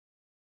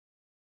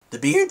The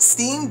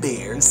Berenstain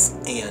Bears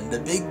and the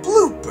Big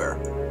Blooper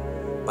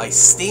by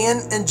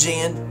Stan and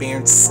Jan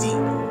Berenstain.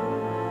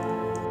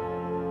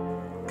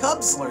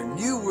 Cubs learn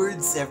new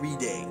words every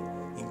day,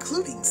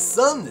 including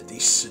some that they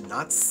should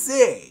not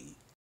say.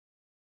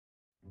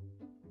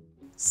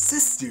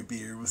 Sister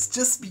Bear was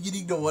just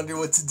beginning to wonder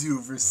what to do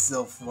with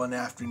herself one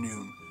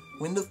afternoon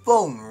when the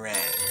phone rang.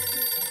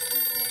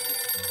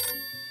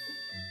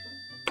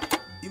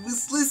 It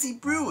was Lizzie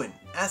Bruin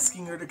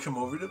asking her to come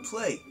over to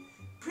play.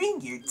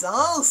 "Bring your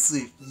dolls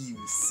with you,"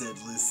 said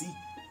Lizzie.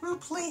 "We'll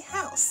play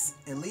house,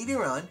 and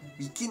later on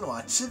we can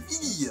watch a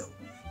video."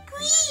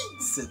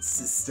 "Great," said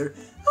Sister.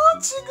 "I'll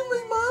check on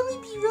my mom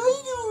and be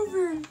right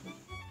over."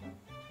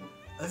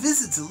 A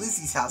visit to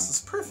Lizzie's house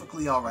was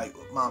perfectly alright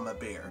with Mama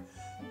Bear.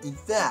 In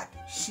fact,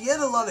 she had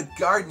a lot of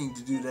gardening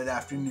to do that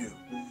afternoon.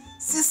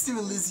 Sister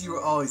and Lizzie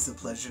were always a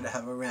pleasure to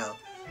have around,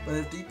 but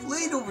if they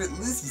played over at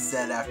Lizzie's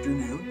that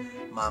afternoon,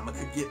 Mama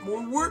could get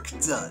more work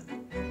done.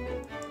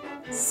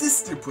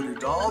 Sister put her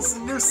dolls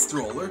in their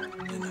stroller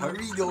and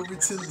hurried over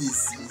to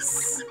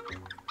Lizzie's.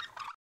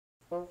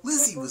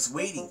 Lizzie was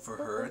waiting for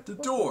her at the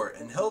door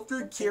and helped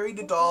her carry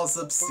the dolls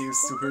upstairs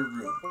to her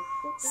room.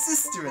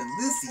 Sister and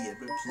Lizzie had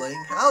been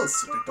playing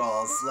house with the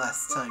dolls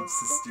last time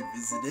Sister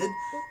visited,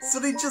 so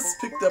they just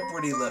picked up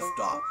where they left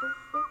off.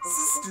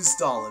 Sister's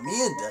doll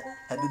Amanda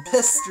had been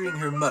pestering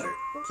her mother,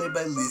 played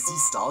by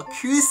Lizzie's doll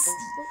Christy,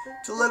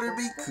 to let her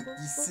bake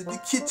cookies in the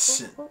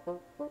kitchen.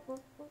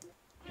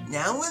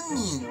 "Now,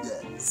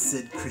 Amanda,"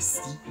 said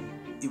Christy.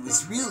 It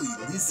was really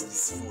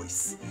Lizzie's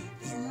voice.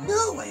 "You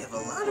know I have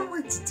a lot of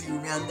work to do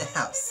around the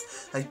house.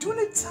 I don't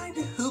have time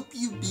to help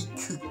you bake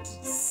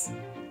cookies."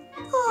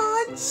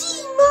 "Aw,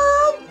 gee,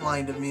 Mom,"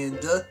 whined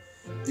Amanda.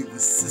 It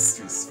was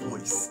Sister's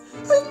voice.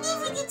 "I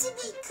never get to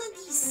bake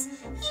cookies.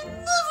 You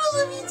never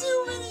let me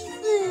do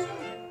anything."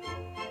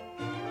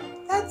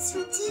 "That's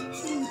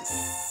ridiculous,"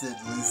 said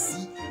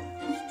Lizzie.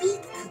 "We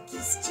baked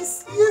cookies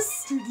just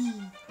yesterday."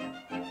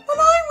 "But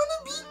I want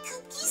to bake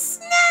cookies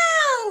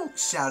now!"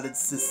 shouted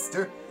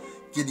Sister,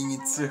 getting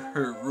into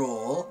her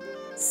role.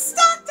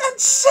 "Stop that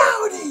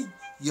shouting!"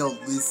 yelled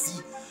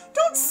Lizzie.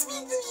 "Don't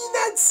speak to me in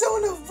that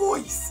tone of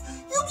voice.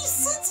 You'll be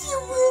sent to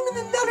your room in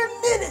another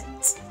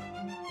minute."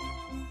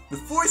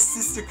 Before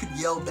Sister could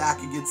yell back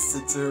and get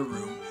sent to her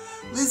room,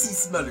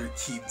 Lizzie's mother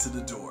came to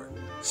the door.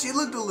 She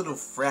looked a little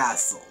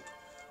frazzled.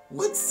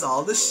 "What's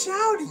all the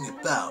shouting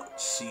about?"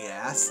 she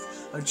asked.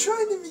 "I'm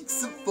trying to make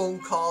some phone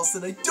calls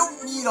and I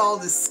don't need all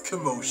this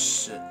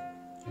commotion."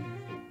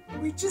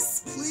 "We're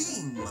just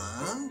playing,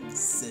 Mom,"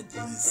 said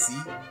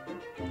Lizzie.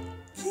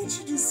 "Can't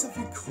you do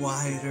something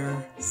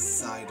quieter?"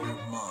 sighed her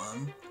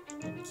mom.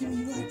 "Can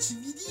we watch a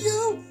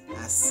video?"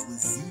 asked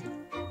Lizzie.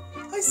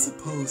 "I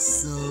suppose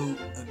so,"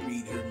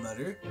 agreed her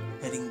mother,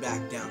 heading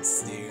back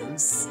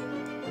downstairs.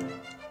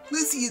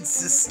 Lizzie and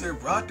Sister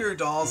brought their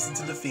dolls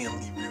into the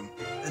family room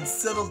and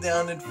settled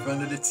down in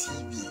front of the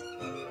TV.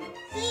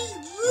 "Hey,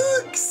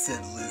 look,"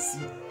 said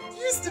Lizzie.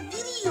 "Here's the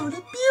video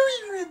that Barry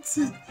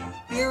rented."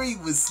 Barry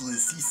was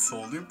Lizzie's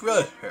older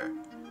brother.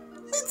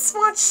 "Let's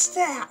watch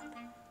that."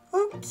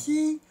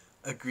 "Okay,"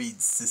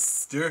 agreed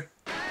Sister.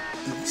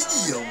 The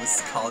video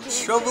was called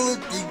Trouble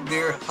at Big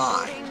Bear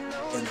High,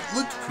 and it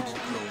looked pretty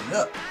grown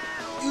up.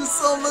 It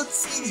was all about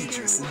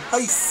teenagers in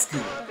high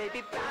school.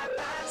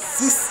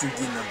 Sister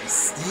didn't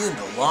understand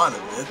a lot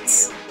of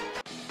it.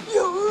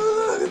 "Yo, I'm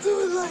not gonna do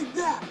it like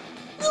that.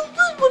 No,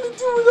 I want to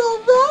do it all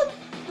that.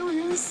 Don't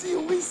you see a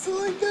waster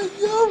like that,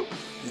 yo?"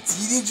 The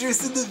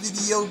teenagers in the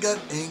video got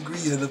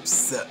angry and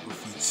upset with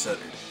each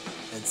other,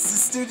 and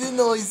Sister didn't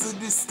always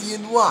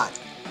understand why.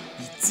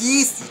 We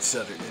teased each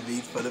other and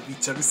made fun of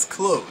each other's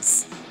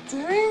clothes.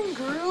 "Dang,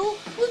 girl,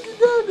 look at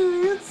that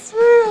idiot's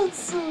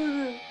pants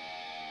on it."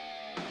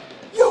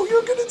 "Yo,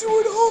 you're gonna do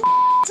it all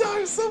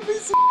time, some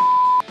piece of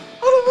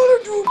I don't want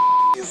to do it,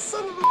 you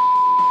son of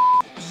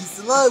a." He used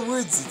a lot of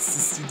words that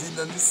Sister didn't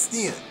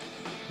understand.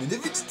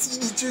 Whenever the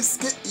teenagers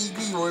got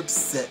angry or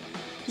upset,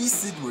 he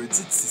said words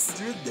that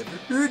Sister had never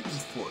heard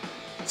before.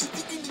 She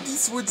figured that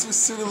these words were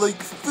sort of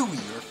like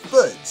phooey or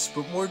fudge,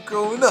 but more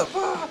growing up.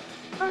 "Ah,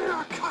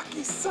 you're a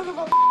cocky son of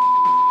a."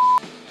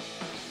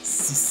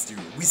 Sister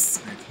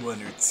whispered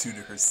one or two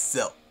to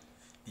herself.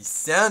 He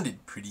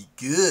sounded pretty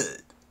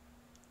good.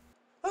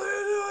 "I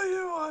know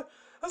you what.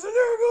 I'm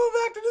never going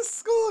back to this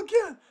school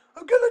again.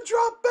 I'm gonna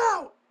drop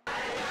out."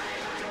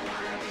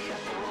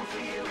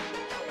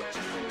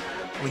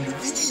 When the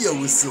video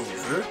was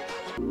over,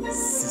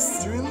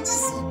 Sister and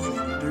Lizzie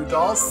played with their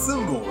dolls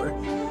some more,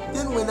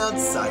 then went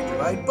outside to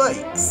ride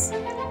bikes.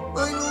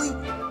 Finally,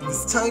 it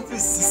was time for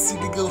Sister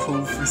to go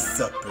home for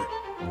supper.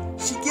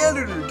 She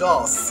gathered her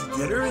dolls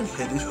together and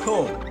headed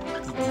home,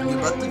 thinking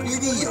about the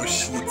video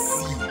she had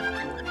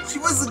seen. She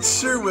wasn't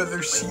sure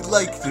whether she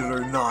liked it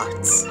or not.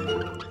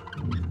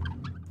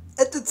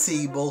 At the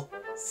table,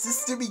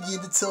 Sister began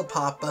to tell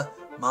Papa,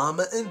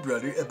 Mama, and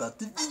Brother about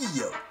the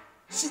video.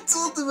 She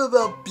told them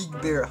about Big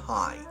Bear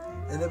High,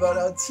 and about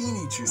how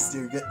teenagers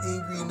there got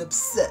angry and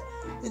upset,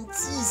 and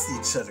teased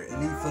each other and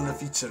made fun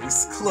of each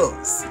other's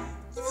clothes.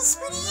 It was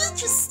pretty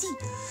interesting.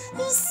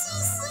 Hey,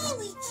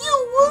 seriously, yo,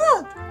 what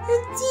up?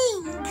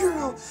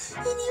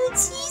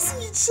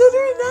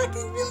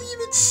 acting really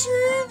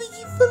immature,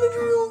 making fun of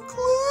your own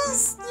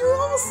clothes. You're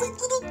almost like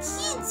little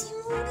kids. You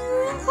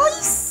were in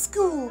high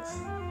school.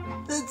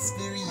 That's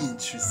very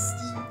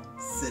interesting,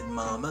 said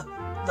Mama,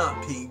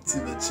 not paying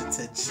too much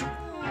attention.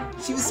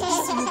 She was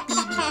busy with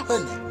baby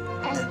Honey,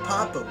 and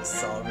Papa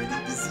was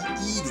already busy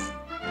eating.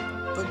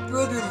 But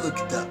Brother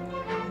looked up.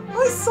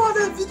 I saw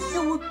that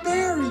video with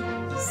Barry,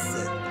 he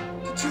said.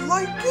 Did you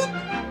like it?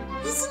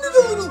 Isn't it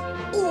a little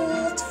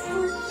old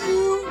for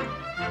you?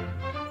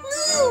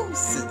 No,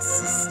 said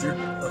Sister,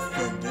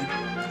 offended.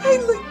 I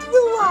liked it a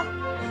lot.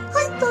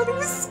 I thought it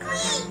was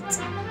great.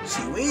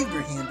 She waved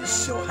her hand to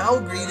show how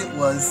great it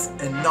was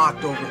and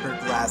knocked over her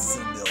glass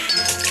of milk.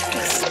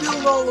 It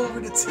spilled all over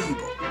the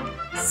table.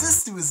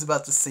 Sister was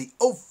about to say,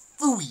 oh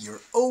phooey or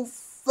oh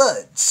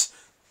fudge,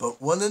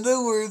 but one of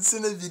the words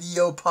in the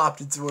video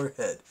popped into her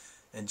head,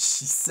 and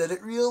she said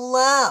it real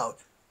loud.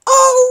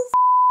 Oh!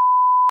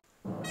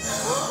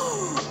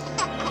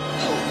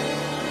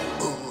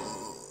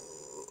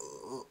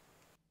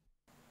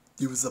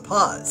 There was a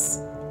pause.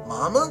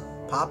 Mama,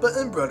 Papa,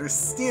 and Brother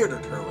stared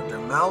at her with their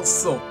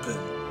mouths open.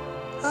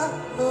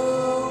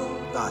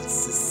 Uh-oh, thought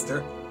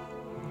Sister.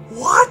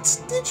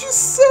 What did you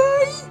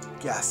say?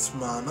 Gasped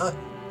Mama.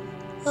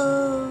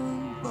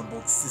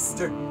 Mumbled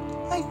Sister.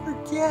 I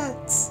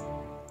forget.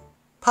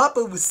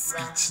 Papa was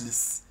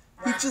speechless.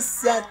 He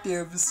just sat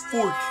there with his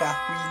fork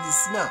halfway in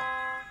his mouth.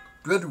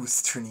 Brother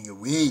was turning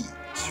away,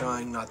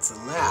 trying not to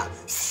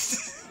laugh.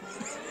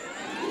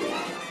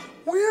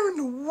 Where in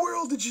the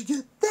world did you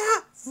get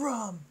that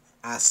from?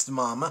 Asked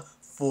Mama,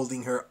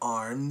 folding her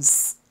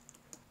arms.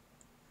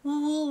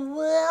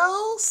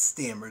 Well,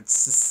 stammered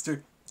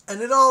Sister,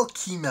 and it all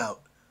came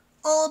out.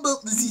 All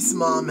about Lizzie's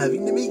mom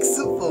having to make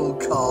some phone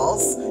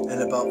calls,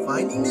 and about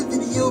finding the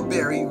video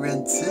Barry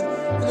rented,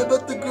 and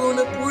about the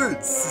grown-up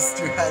words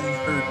Sister hadn't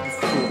heard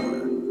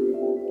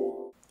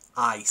before.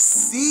 I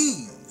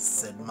see,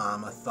 said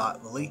Mama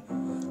thoughtfully.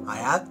 I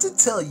have to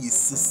tell you,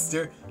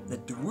 Sister,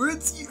 that the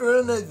words you heard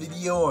on that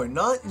video are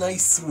not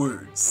nice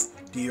words.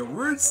 They are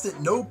words that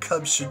no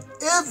cub should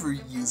ever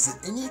use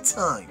at any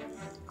time.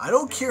 I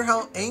don't care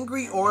how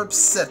angry or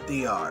upset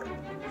they are.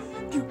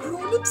 Do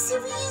grown-ups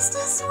ever use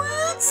those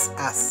words?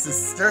 Asked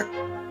Sister.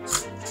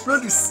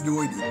 Brother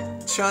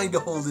snorted, trying to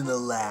hold in a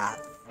laugh.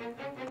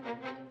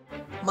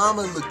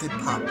 Mama looked at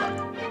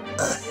Papa.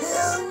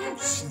 Ahem,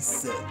 she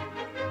said.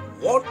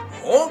 What?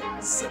 Huh?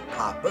 Said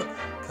Papa,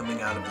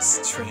 coming out of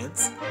his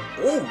trance.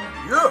 Oh,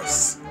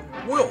 yes.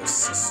 Well,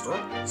 Sister,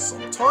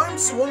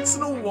 sometimes once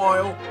in a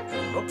while,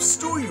 grown-ups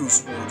still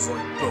use words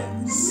like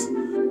those.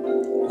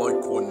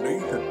 Like when they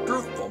hit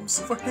their thumbs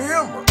with a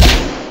hammer.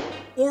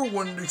 Or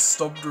when they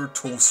stub their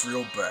toes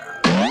real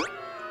bad.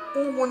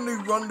 Or when they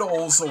run the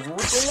holes over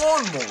with the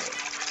lawnmower.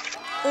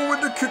 Or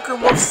when the kicker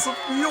muffs a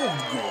field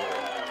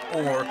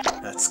goal. Or,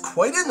 that's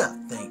quite enough,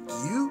 thank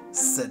you,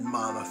 said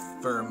Mama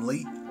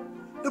firmly.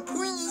 The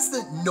point is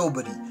that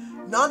nobody,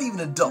 not even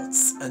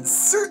adults, and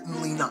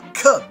certainly not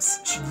cubs,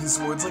 should use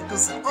words like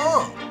those at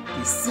all.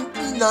 They're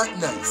simply not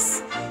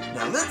nice.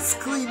 Now let's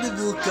clean the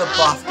milk up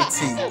off the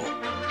table.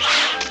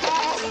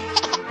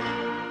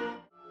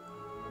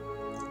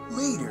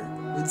 Later,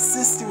 when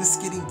Sister was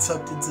getting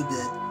tucked into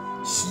bed,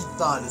 she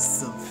thought of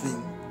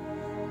something.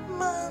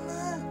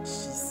 Mama,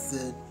 she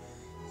said,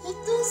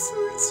 if those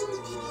words in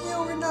the video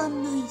are not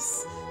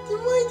nice, then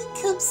why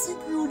do cubs and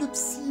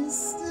grown-ups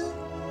use them?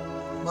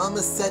 Mama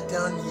sat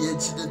down on the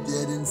edge of the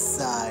bed and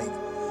sighed.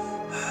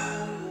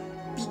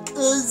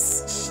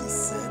 Because, she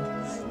said,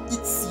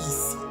 it's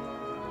easy.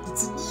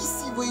 It's an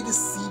easy way to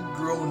seem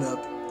grown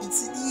up.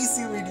 It's an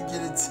easy way to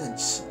get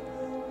attention.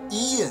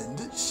 And,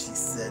 she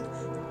said,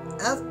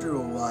 after a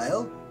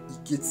while,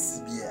 it gets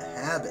to be a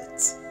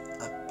habit.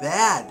 A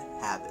bad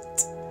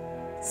habit.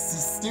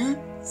 Sister,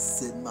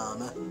 said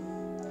Mama.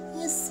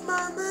 Yes,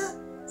 Mama,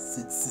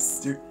 said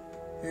Sister.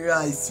 Her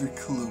eyes were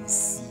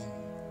closing.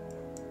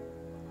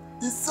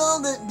 That's all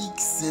that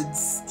makes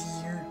sense,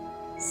 dear,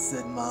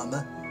 said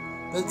Mama.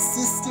 But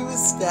Sister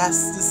was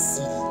fast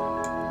asleep.